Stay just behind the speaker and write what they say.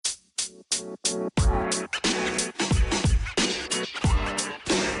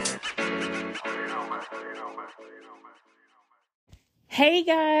Hey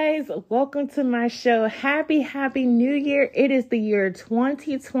guys, welcome to my show. Happy New Year. It is the year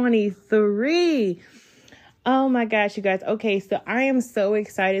 2023. Oh my gosh, you guys. Okay, so I am so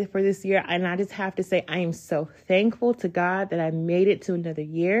excited for this year, and I just have to say I am so thankful to God that I made it to another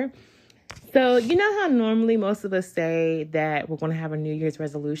year. So, you know how normally most of us say that we're going to have a New Year's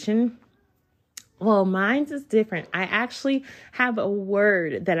resolution? Well, mine's is different. I actually have a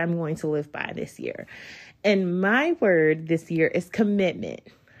word that I'm going to live by this year. And my word this year is commitment.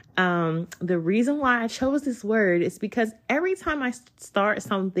 The reason why I chose this word is because every time I start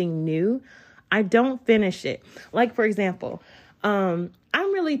something new, I don't finish it. Like, for example, I'm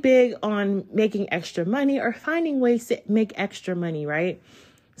really big on making extra money or finding ways to make extra money, right?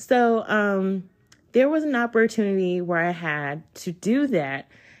 So there was an opportunity where I had to do that.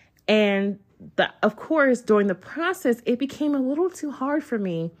 And of course, during the process, it became a little too hard for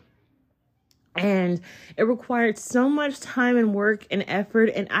me. And it required so much time and work and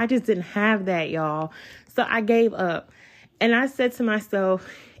effort. And I just didn't have that, y'all. So I gave up. And I said to myself,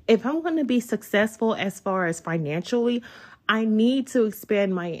 if I'm going to be successful as far as financially, I need to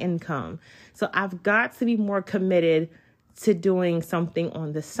expand my income. So I've got to be more committed to doing something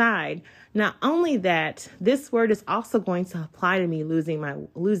on the side. Not only that, this word is also going to apply to me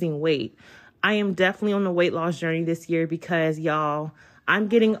losing weight. I am definitely on the weight loss journey this year because, y'all, I'm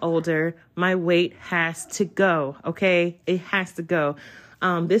getting older. My weight has to go. Okay. It has to go.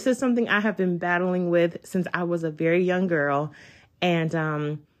 This is something I have been battling with since I was a very young girl.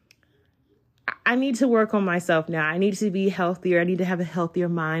 And, I need to work on myself now. I need to be healthier. I need to have a healthier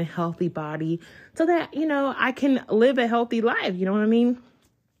mind, healthy body so that, I can live a healthy life. You know what I mean?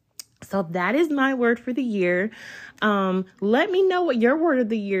 So that is my word for the year. Let me know what your word of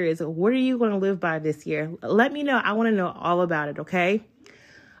the year is. What are you going to live by this year? Let me know. I want to know all about it. Okay.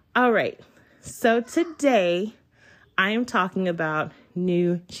 All right. So today I am talking about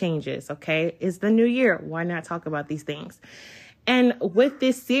new changes. Okay. It's the new year. Why not talk about these things? And with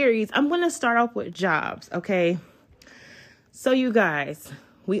this series, I'm going to start off with jobs. Okay. So you guys,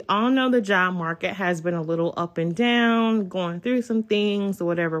 we all know the job market has been a little up and down, going through some things,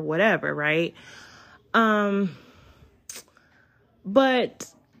 whatever, right?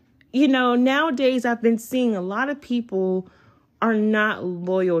 But, nowadays I've been seeing a lot of people are not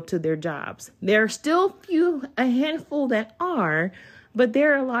loyal to their jobs. There are still a handful that are, but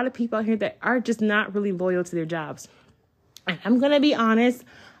there are a lot of people out here that are just not really loyal to their jobs. And I'm going to be honest,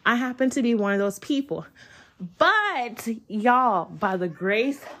 I happen to be one of those people. But y'all, by the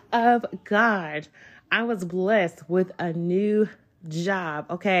grace of God, I was blessed with a new job.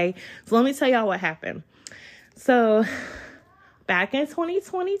 Okay. So let me tell y'all what happened. So back in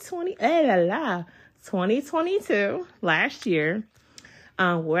 2022, last year,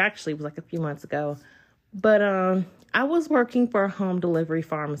 actually it was like a few months ago, but I was working for a home delivery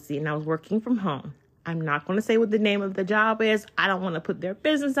pharmacy and I was working from home. I'm not going to say what the name of the job is. I don't want to put their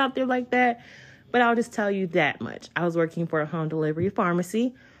business out there like that, but I'll just tell you that much. I was working for a home delivery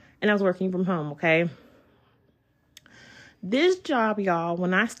pharmacy and I was working from home. Okay. This job, y'all,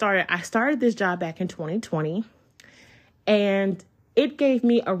 when I started this job back in 2020 and it gave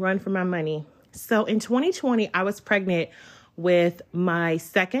me a run for my money. So in 2020, I was pregnant with my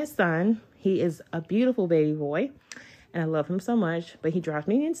second son. He is a beautiful baby boy and I love him so much, but he drives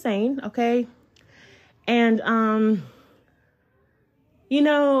me insane. Okay. And,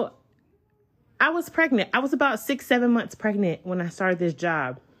 I was pregnant. I was about 6-7 months pregnant when I started this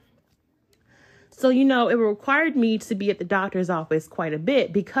job. So, it required me to be at the doctor's office quite a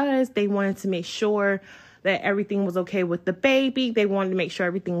bit because they wanted to make sure that everything was okay with the baby. They wanted to make sure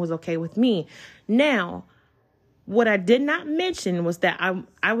everything was okay with me. Now, what I did not mention was that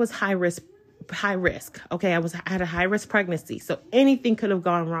I was high risk. Okay. I had a high risk pregnancy. So anything could have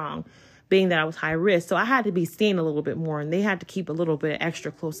gone wrong, being that I was high risk. So I had to be seen a little bit more and they had to keep a little bit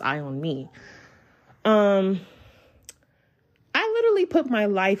extra close eye on me. I literally put my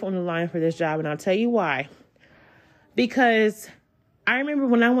life on the line for this job and I'll tell you why. Because I remember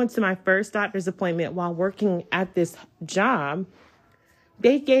when I went to my first doctor's appointment while working at this job,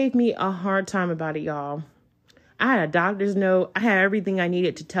 they gave me a hard time about it, y'all. I had a doctor's note. I had everything I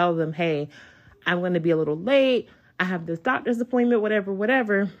needed to tell them, hey, I'm going to be a little late. I have this doctor's appointment,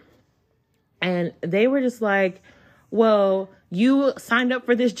 whatever. And they were just like, well, you signed up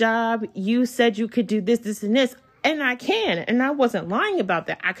for this job. You said you could do this, and this. And I can. And I wasn't lying about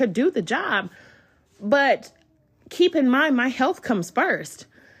that. I could do the job. But keep in mind, my health comes first.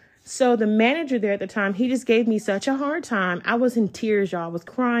 So the manager there at the time, he just gave me such a hard time. I was in tears, y'all. I was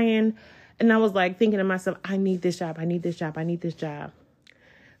crying. And I was like thinking to myself, I need this job. I need this job. I need this job.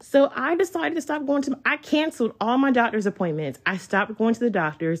 So I decided to stop going I canceled all my doctor's appointments. I stopped going to the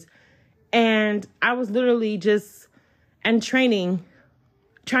doctors. And I was literally just in training,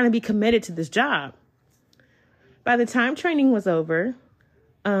 trying to be committed to this job. By the time training was over,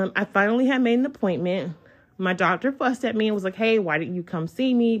 I finally had made an appointment. My doctor fussed at me and was like, hey, why didn't you come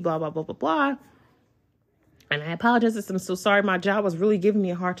see me? Blah, blah, blah, blah, blah. And I apologized. I'm so sorry. My job was really giving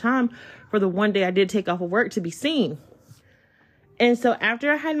me a hard time for the one day I did take off of work to be seen. And so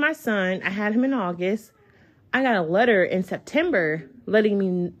after I had my son, I had him in August. I got a letter in September letting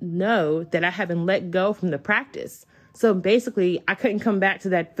me know that I had been let go from the practice. So basically, I couldn't come back to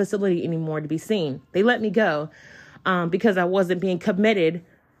that facility anymore to be seen. They let me go because I wasn't being committed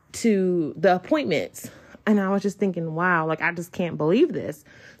to the appointments. And I was just thinking, wow, like, I just can't believe this.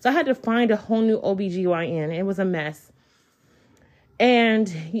 So I had to find a whole new OBGYN. It was a mess.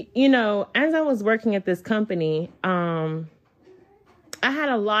 And, you know, as I was working at this company, I had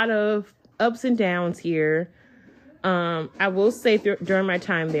a lot of ups and downs here. I will say during my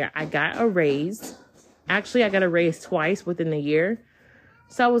time there, I got a raise. Actually, I got a raise twice within the year.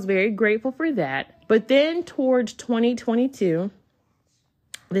 So I was very grateful for that. But then towards 2022,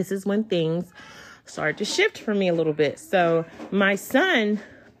 this is when things started to shift for me a little bit. So my son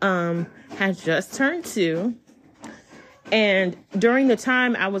had just turned 2. And during the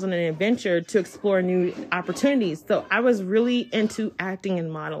time, I was on an adventure to explore new opportunities. So I was really into acting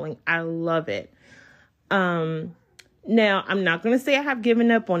and modeling. I love it. Now, I'm not going to say I have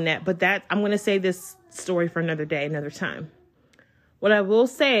given up on that, but I'm going to say this story for another day, another time. What I will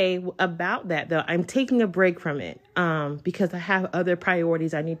say about that, though, I'm taking a break from it because I have other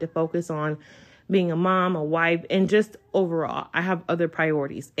priorities I need to focus on. Being a mom, a wife, and just overall, I have other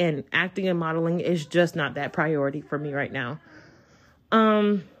priorities. And acting and modeling is just not that priority for me right now.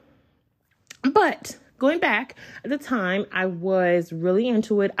 But going back, at the time, I was really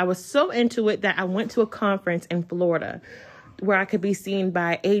into it. I was so into it that I went to a conference in Florida where I could be seen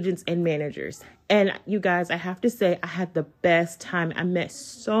by agents and managers. And you guys, I have to say, I had the best time. I met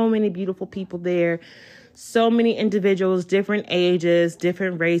so many beautiful people there. So many individuals, different ages,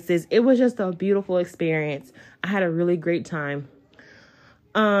 different races. It was just a beautiful experience. I had a really great time.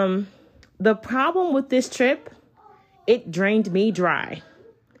 The problem with this trip, it drained me dry.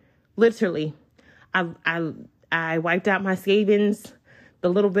 Literally. I wiped out my savings, the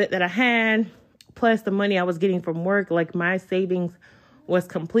little bit that I had, plus the money I was getting from work. Like, my savings was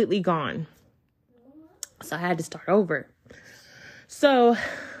completely gone. So I had to start over. So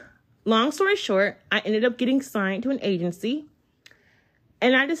long story short, I ended up getting signed to an agency,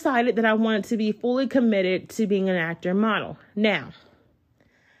 and I decided that I wanted to be fully committed to being an actor and model. Now,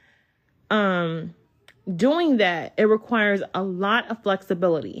 doing that, it requires a lot of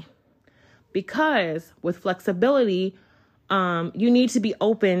flexibility, because with flexibility, you need to be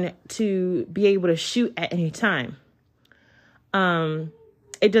open to be able to shoot at any time.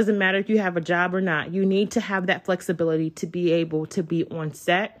 It doesn't matter if you have a job or not. You need to have that flexibility to be able to be on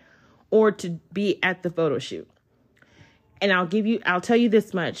set or to be at the photo shoot. And I'll tell you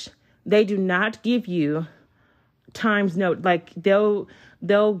this much. They do not give you times note. Like, they'll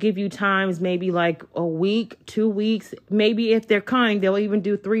give you times maybe like a week, 2 weeks. Maybe if they're kind, they'll even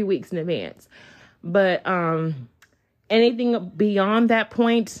do 3 weeks in advance. But anything beyond that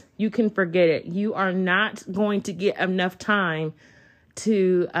point, you can forget it. You are not going to get enough time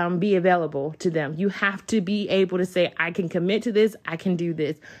to be available to them. You have to be able to say, I can commit to this. I can do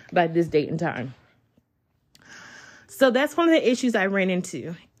this by this date and time. So that's one of the issues I ran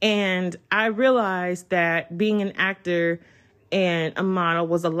into. And I realized that being an actor and a model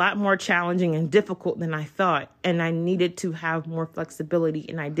was a lot more challenging and difficult than I thought. And I needed to have more flexibility,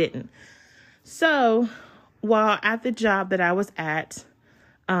 and I didn't. So while at the job that I was at,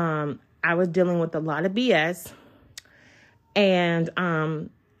 I was dealing with a lot of BS. And I'm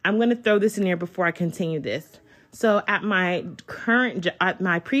going to throw this in there before I continue this. So at my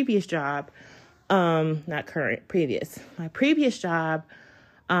previous job, my previous job,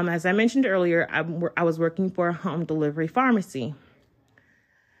 as I mentioned earlier, I was working for a home delivery pharmacy.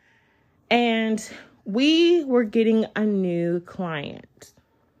 And we were getting a new client.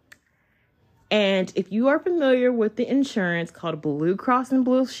 And if you are familiar with the insurance called Blue Cross and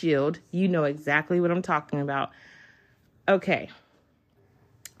Blue Shield, you know exactly what I'm talking about. Okay,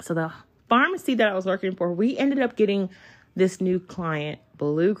 so the pharmacy that I was working for, we ended up getting this new client,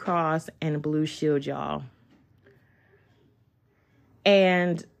 Blue Cross and Blue Shield, y'all.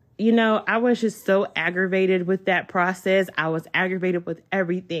 And I was just so aggravated with that process. I was aggravated with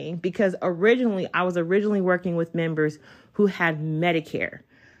everything because I was originally working with members who had Medicare,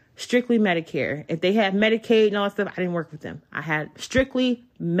 strictly Medicare. If they had Medicaid and all that stuff, I didn't work with them. I had strictly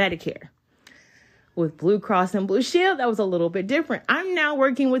Medicare. With Blue Cross and Blue Shield, that was a little bit different. I'm now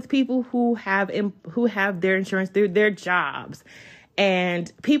working with people who have their insurance through their jobs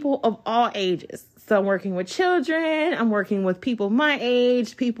and people of all ages. So I'm working with children. I'm working with people my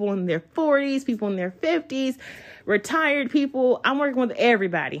age, people in their 40s, people in their 50s, retired people. I'm working with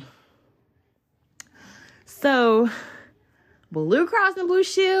everybody. So Blue Cross and Blue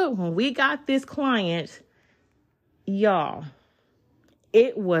Shield, when we got this client, y'all,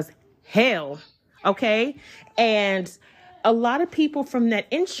 it was hell. Okay. And a lot of people from that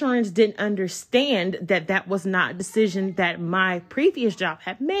insurance didn't understand that that was not a decision that my previous job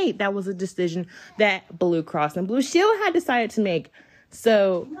had made. That was a decision that Blue Cross and Blue Shield had decided to make.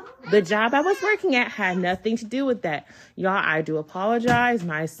 So the job I was working at had nothing to do with that. Y'all, I do apologize.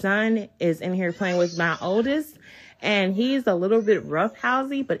 My son is in here playing with my oldest, and he's a little bit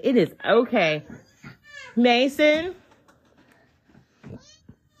roughhousey, but it is okay. Mason.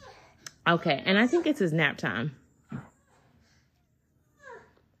 Okay, and I think it's his nap time.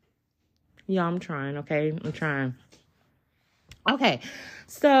 Yeah, I'm trying, okay? I'm trying. Okay,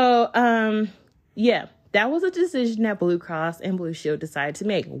 so, yeah, that was a decision that Blue Cross and Blue Shield decided to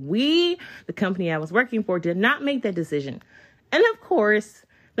make. We, the company I was working for, did not make that decision. And of course,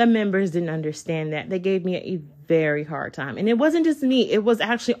 the members didn't understand that. They gave me a very hard time. And it wasn't just me. It was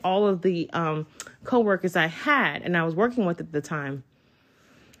actually all of the coworkers I had and I was working with at the time.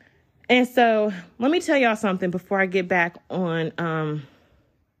 And so let me tell y'all something before I get back on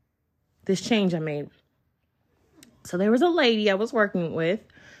this change I made. So there was a lady I was working with.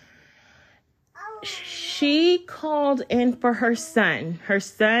 She called in for her son. Her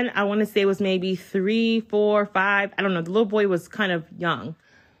son, I want to say, was maybe 3, 4, 5. I don't know. The little boy was kind of young,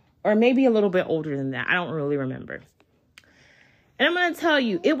 or maybe a little bit older than that. I don't really remember. And I'm going to tell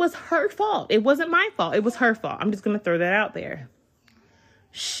you, it was her fault. It wasn't my fault. It was her fault. I'm just going to throw that out there.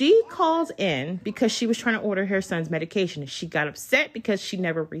 She called in because she was trying to order her son's medication. She got upset because she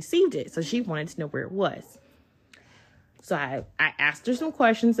never received it. So she wanted to know where it was. So I asked her some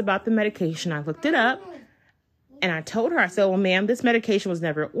questions about the medication. I looked it up and I told her, I said, well, ma'am, this medication was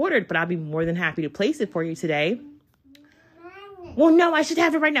never ordered, but I'll be more than happy to place it for you today. Well, no, I should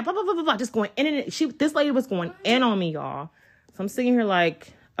have it right now. Blah, blah, blah, blah, blah. Just going in and this lady was going in on me, y'all. So I'm sitting here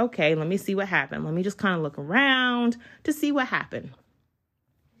like, okay, let me see what happened. Let me just kind of look around to see what happened.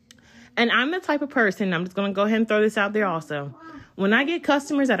 And I'm the type of person, I'm just going to go ahead and throw this out there also. When I get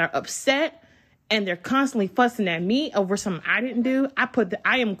customers that are upset and they're constantly fussing at me over something I didn't do,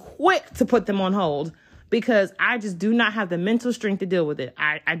 I am quick to put them on hold because I just do not have the mental strength to deal with it.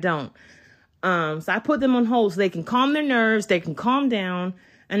 I don't. So I put them on hold so they can calm their nerves, they can calm down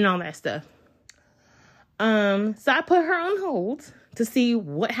and all that stuff. So I put her on hold to see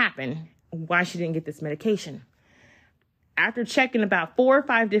what happened, why she didn't get this medication. After checking about 4 or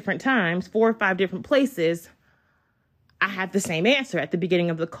 5 different times, 4 or 5 different places, I had the same answer at the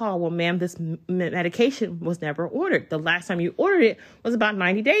beginning of the call. Well, ma'am, this medication was never ordered. The last time you ordered it was about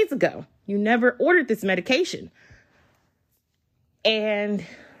 90 days ago. You never ordered this medication. And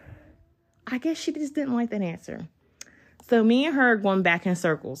I guess she just didn't like that answer. So me and her are going back in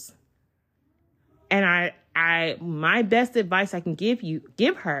circles. And my best advice I can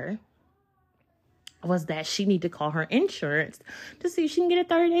give her was that she need to call her insurance to see if she can get a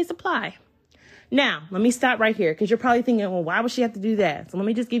 30-day supply. Now, let me stop right here because you're probably thinking, well, why would she have to do that? So let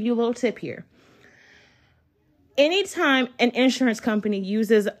me just give you a little tip here. Anytime an insurance company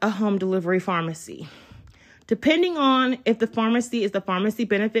uses a home delivery pharmacy, depending on if the pharmacy is the pharmacy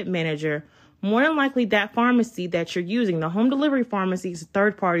benefit manager, more than likely that pharmacy that you're using, the home delivery pharmacy, is a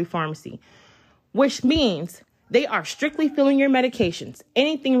third-party pharmacy, which means they are strictly filling your medications.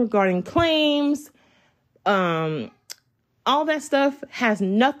 Anything regarding claims, all that stuff has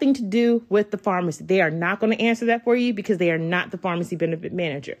nothing to do with the pharmacy. They are not going to answer that for you because they are not the pharmacy benefit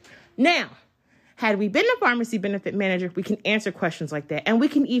manager. Now, had we been the pharmacy benefit manager, we can answer questions like that. And we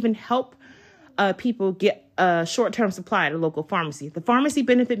can even help people get a short-term supply at a local pharmacy. The pharmacy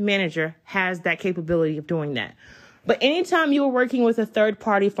benefit manager has that capability of doing that. But anytime you are working with a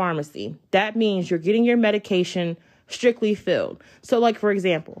third-party pharmacy, that means you're getting your medication strictly filled. So like, for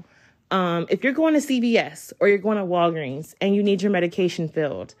example, if you're going to CVS or you're going to Walgreens and you need your medication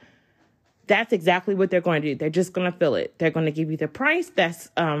filled, that's exactly what they're going to do. They're just going to fill it. They're going to give you the price that's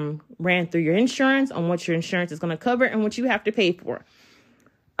ran through your insurance on what your insurance is going to cover and what you have to pay for.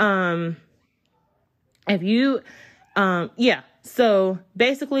 If you Yeah. So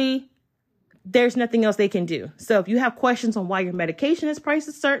basically, there's nothing else they can do. So if you have questions on why your medication is priced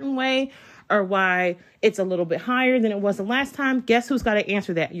a certain way or why it's a little bit higher than it was the last time, guess who's got to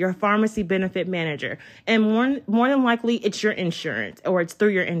answer that? Your pharmacy benefit manager. And more than likely, it's your insurance, or it's through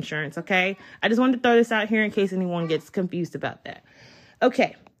your insurance, okay? I just wanted to throw this out here in case anyone gets confused about that.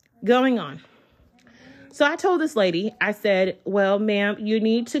 Okay, going on. So I told this lady, I said, well, ma'am, you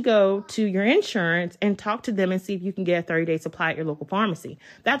need to go to your insurance and talk to them and see if you can get a 30-day supply at your local pharmacy.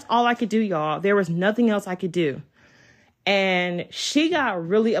 That's all I could do, y'all. There was nothing else I could do. And she got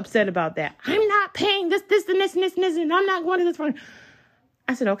really upset about that. I'm not paying this, and this, and this, and this, and I'm not going to this one.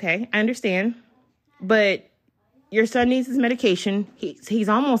 I said, okay, I understand. But your son needs his medication. He's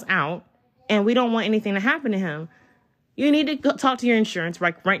almost out, and we don't want anything to happen to him. You need to go talk to your insurance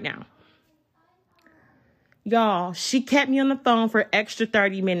right now. Y'all, she kept me on the phone for extra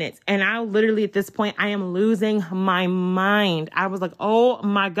 30 minutes. And I literally, at this point, I am losing my mind. I was like, oh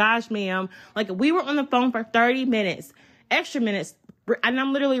my gosh, ma'am. Like, we were on the phone for 30 minutes, extra minutes. And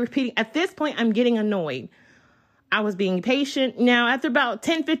I'm literally repeating. At this point, I'm getting annoyed. I was being patient. Now, after about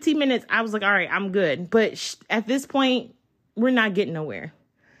 10, 15 minutes, I was like, all right, I'm good. But at this point, we're not getting nowhere.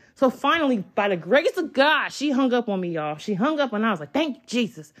 So finally, by the grace of God, she hung up on me, y'all. She hung up and I was like, thank you,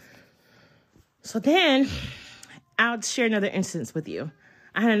 Jesus. So then I'll share another instance with you.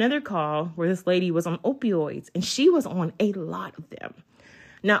 I had another call where this lady was on opioids, and she was on a lot of them.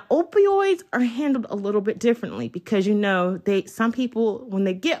 Now, opioids are handled a little bit differently because, you know, some people, when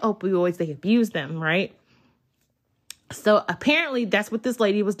they get opioids, they abuse them, right? So apparently that's what this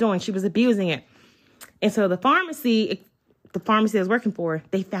lady was doing. She was abusing it. And so the pharmacy I was working for,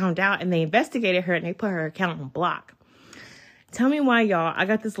 they found out and they investigated her and they put her account on block. Tell me why, y'all. I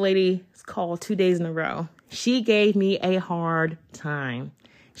got this lady's call 2 days in a row. She gave me a hard time.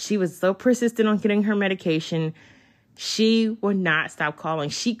 She was so persistent on getting her medication. She would not stop calling.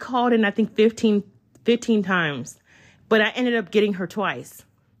 She called in, I think, 15 times. But I ended up getting her twice.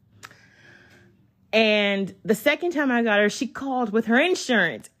 And the second time I got her, she called with her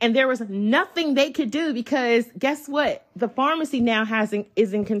insurance. And there was nothing they could do because guess what? The pharmacy now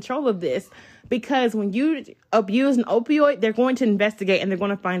is in control of this. Because when you abuse an opioid, they're going to investigate and they're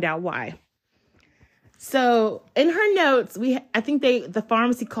going to find out why. So in her notes, I think the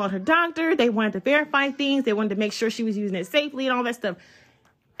pharmacy called her doctor. They wanted to verify things. They wanted to make sure she was using it safely and all that stuff.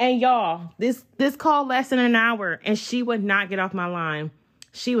 And y'all, this call lasted an hour and she would not get off my line.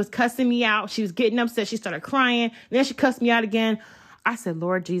 She was cussing me out. She was getting upset. She started crying. And then she cussed me out again. I said,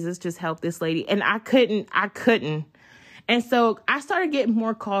 Lord Jesus, just help this lady. And I couldn't. And so I started getting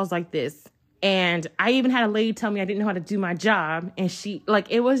more calls like this. And I even had a lady tell me I didn't know how to do my job. And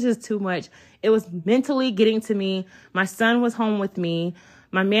it was just too much. It was mentally getting to me. My son was home with me.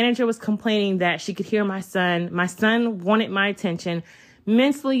 My manager was complaining that she could hear my son. My son wanted my attention.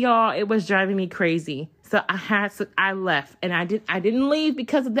 Mentally, y'all, it was driving me crazy. So I left. And I didn't leave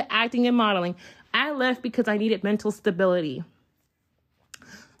because of the acting and modeling. I left because I needed mental stability.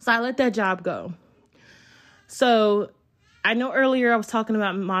 So I let that job go. So I know earlier I was talking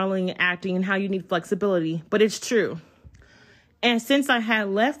about modeling and acting and how you need flexibility, but it's true. And since I had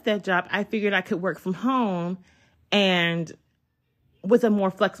left that job, I figured I could work from home and with more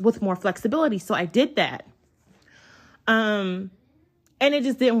flexibility. So I did that. And it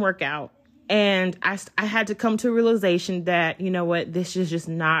just didn't work out. And I had to come to a realization that, you know what, this is just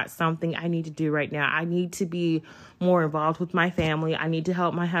not something I need to do right now. I need to be more involved with my family. I need to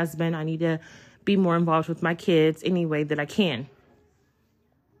help my husband. I need to be more involved with my kids any way that I can.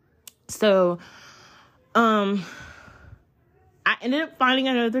 So, I ended up finding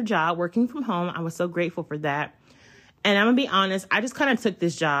another job working from home. I was so grateful for that. And I'm gonna be honest, I just kind of took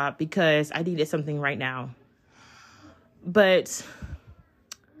this job because I needed something right now. But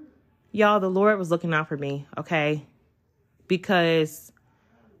y'all, the Lord was looking out for me, okay? Because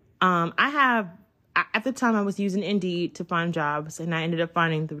at the time I was using Indeed to find jobs, and I ended up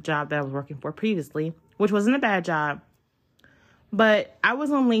finding the job that I was working for previously, which wasn't a bad job. But I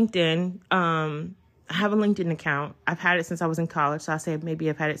was on LinkedIn. I have a LinkedIn account. I've had it since I was in college. So I say maybe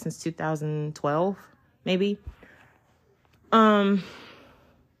I've had it since 2012, maybe. And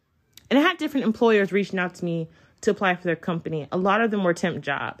I had different employers reaching out to me to apply for their company. A lot of them were temp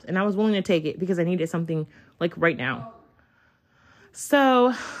jobs, and I was willing to take it because I needed something like right now.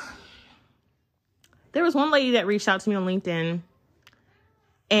 So there was one lady that reached out to me on LinkedIn,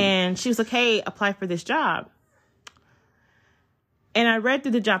 and she was like, hey, apply for this job. And I read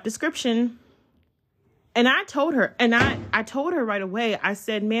through the job description, and I told her right away, I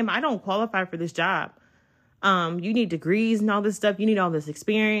said, ma'am, I don't qualify for this job. You need degrees and all this stuff. You need all this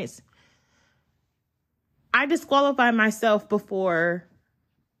experience. I disqualified myself before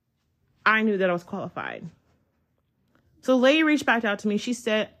I knew that I was qualified. So the lady reached back out to me. She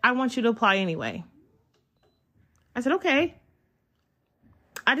said, I want you to apply anyway. I said, okay.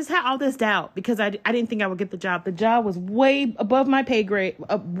 I just had all this doubt because I didn't think I would get the job. The job was way above my pay grade,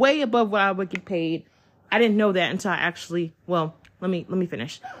 way above what I would get paid. I didn't know that until I actually, well, let me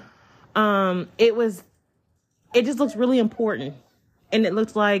finish. It just looks really important. And it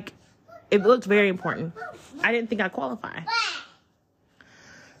looked very important. I didn't think I qualified.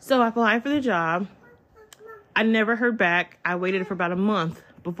 So I applied for the job. I never heard back. I waited for about a month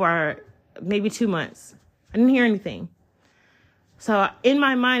maybe 2 months. I didn't hear anything. So in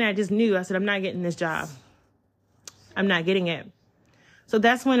my mind, I just knew, I said, I'm not getting this job. I'm not getting it. So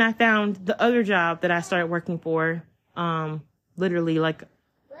that's when I found the other job that I started working for, literally like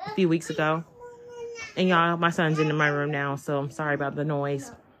a few weeks ago. And y'all, my son's in my room now, so I'm sorry about the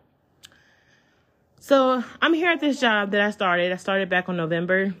noise. So I'm here at this job that I started. I started back on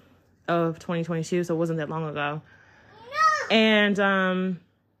November of 2022, so it wasn't that long ago. And I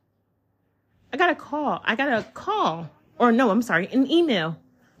got a call. An email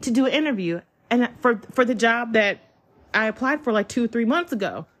to do an interview. And for the job that I applied for like 2 or 3 months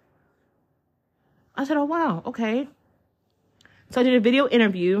ago. I said, oh, wow, okay. So I did a video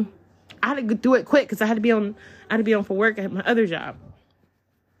interview. I had to do it quick because I had to be on for work at my other job.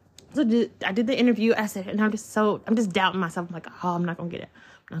 So I did the interview. I said, and I'm just doubting myself. I'm like, oh, I'm not going to get it.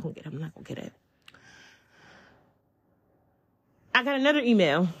 I'm not going to get it. I got another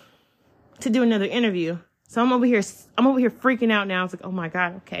email to do another interview. So I'm over here freaking out now. It's like, oh my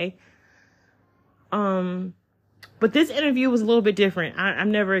God, okay. But this interview was a little bit different. I've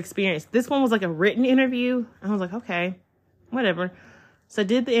never experienced. This one was like a written interview. I was like, okay, whatever. So I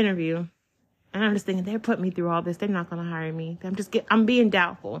did the interview. And I'm just thinking, they're putting me through all this. They're not going to hire me. I'm being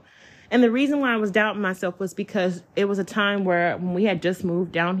doubtful. And the reason why I was doubting myself was because it was a time where when we had just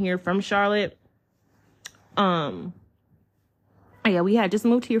moved down here from Charlotte. We had just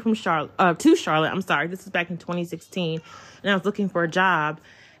moved here from to Charlotte. I'm sorry. This was back in 2016. And I was looking for a job.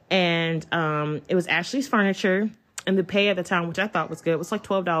 And it was Ashley's Furniture. And the pay at the time, which I thought was good, was like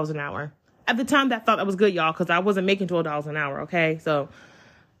 $12 an hour. At the time, I thought that was good, y'all, because I wasn't making $12 an hour, okay? So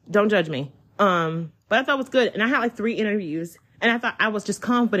don't judge me. But I thought it was good. And I had like 3 interviews. And I thought I was just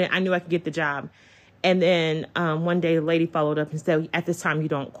confident I knew I could get the job. And then one day the lady followed up and said, at this time, you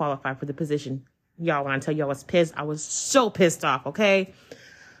don't qualify for the position. Y'all, when I tell you I was pissed, I was so pissed off, okay?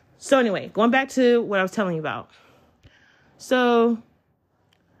 So anyway, going back to what I was telling you about. So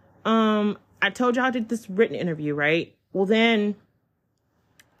I told y'all I did this written interview, right? Well, then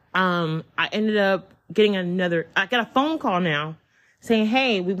I ended up getting I got a phone call now saying,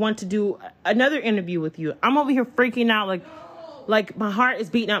 hey, we want to do another interview with you. I'm over here freaking out, like my heart is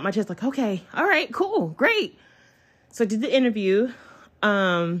beating out my chest, like, okay, all right, cool, great. So I did the interview.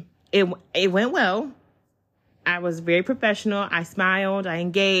 It went well. I was very professional. I smiled, I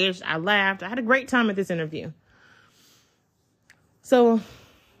engaged, I laughed. I had a great time at this interview. So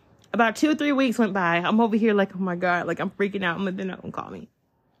about 2 or 3 weeks went by. I'm over here like, oh my God, like I'm freaking out. They're not gonna call me.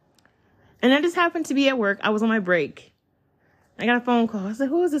 And I just happened to be at work. I was on my break. I got a phone call. I said,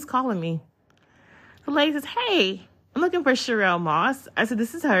 who is this calling me? The lady says, hey, I'm looking for Sherelle Moss. I said,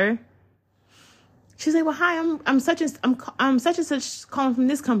 this is her. She's like, well, hi, I'm such and such calling from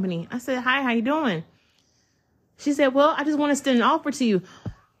this company. I said, hi, how you doing? She said, well, I just want to extend an offer to you.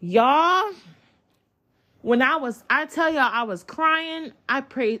 Y'all, when I tell y'all I was crying, I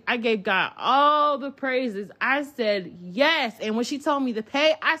gave God all the praises. I said, yes. And when she told me to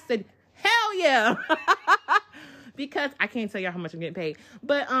pay, I said, hell yeah. Because I can't tell y'all how much I'm getting paid.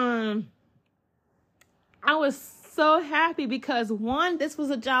 But I was so happy because, one, this was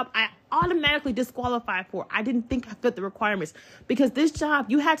a job I automatically disqualified for. I didn't think I fit the requirements because this job,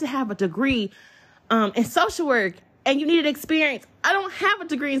 you had to have a degree in social work and you needed experience. I don't have a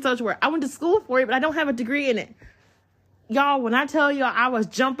degree in social work. I went to school for it, but I don't have a degree in it. Y'all, when I tell y'all I was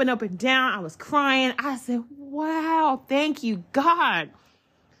jumping up and down, I was crying. I said, wow, thank you, God.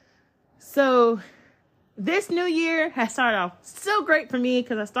 So this new year has started off so great for me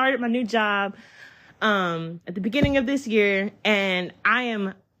because I started my new job at the beginning of this year, and I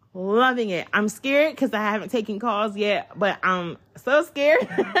am loving it. I'm scared because I haven't taken calls yet, but I'm so scared.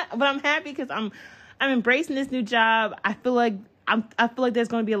 But I'm happy because I'm embracing this new job. I feel like there's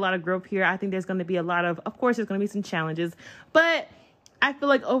going to be a lot of growth here. I think there's going to be of course, there's going to be some challenges, but I feel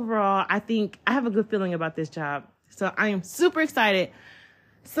like overall, I think I have a good feeling about this job. So I am super excited.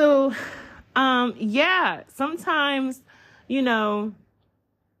 So, sometimes,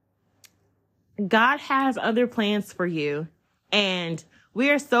 God has other plans for you. And We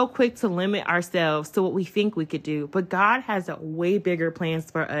are so quick to limit ourselves to what we think we could do, but God has a way bigger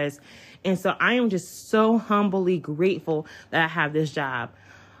plans for us. And so I am just so humbly grateful that I have this job.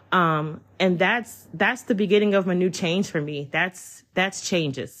 And that's the beginning of a new change for me. That's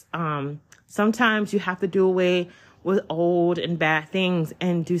changes. Sometimes you have to do away with old and bad things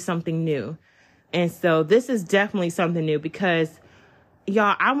and do something new. And so this is definitely something new because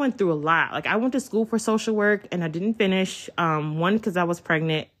y'all, I went through a lot. Like I went to school for social work and I didn't finish. One, because I was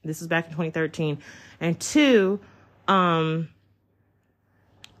pregnant. This was back in 2013. And two, I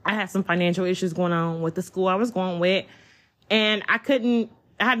had some financial issues going on with the school I was going with. And I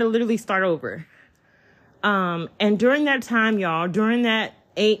had to literally start over. And during that time, y'all, during that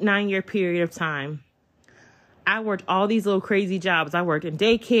 8-9 year period of time, I worked all these little crazy jobs. I worked in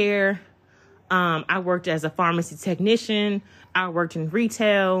daycare. I worked as a pharmacy technician. I worked in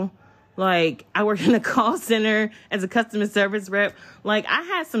retail. Like I worked in a call center as a customer service rep. Like I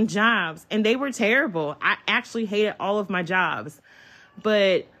had some jobs and they were terrible. I actually hated all of my jobs.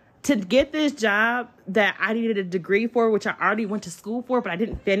 But to get this job that I needed a degree for, which I already went to school for, but I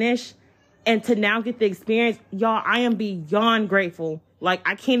didn't finish, and to now get the experience, y'all, I am beyond grateful. Like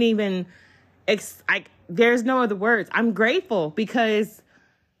I can't even, there's no other words. I'm grateful because,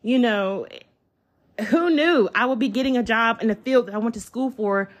 you know, who knew I would be getting a job in the field that I went to school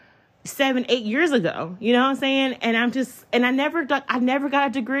for 7-8 years ago? You know what I'm saying? And I never got a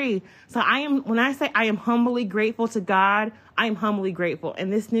degree. So when I say I am humbly grateful to God, I am humbly grateful.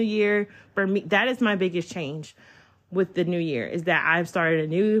 And this new year for me, that is my biggest change with the new year, is that I've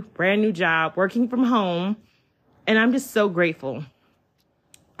started a brand new job working from home. And I'm just so grateful.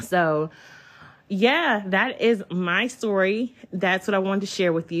 So yeah, that is my story. That's what I wanted to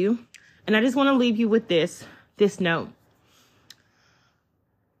share with you. And I just want to leave you with this note.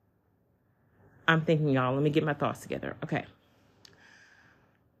 I'm thinking, y'all, let me get my thoughts together. Okay.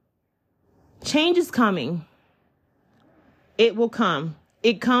 Change is coming. It will come.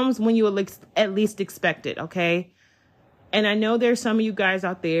 It comes when you at least expect it, okay? And I know there's some of you guys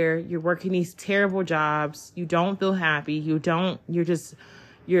out there, you're working these terrible jobs. You don't feel happy. You're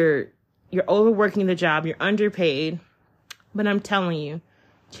overworking the job. You're underpaid. But I'm telling you,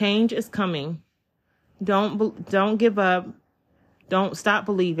 change is coming. Don't give up. Don't stop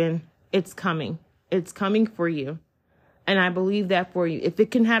believing. It's coming. It's coming for you. And I believe that for you. If it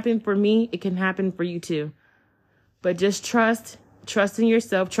can happen for me, it can happen for you too. But just trust in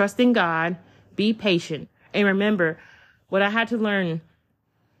yourself, trust in God, be patient. And remember what I had to learn.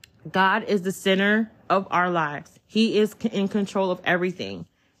 God is the center of our lives. He is in control of everything.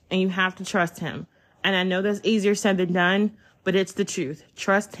 And you have to trust him. And I know that's easier said than done, but it's the truth.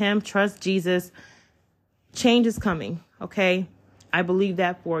 Trust him, trust Jesus. Change is coming, okay? I believe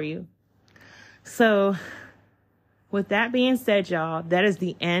that for you. So with that being said, y'all, that is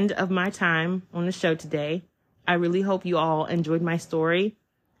the end of my time on the show today. I really hope you all enjoyed my story.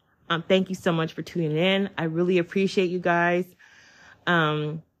 Thank you so much for tuning in. I really appreciate you guys.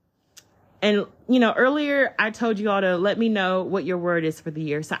 And, you know, earlier I told you all to let me know what your word is for the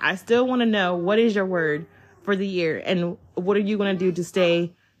year. So I still want to know, what is your word for the year? And what are you going to do to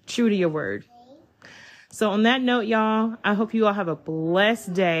stay true to your word? So on that note, y'all, I hope you all have a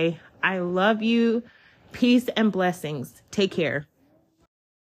blessed day. I love you. Peace and blessings. Take care.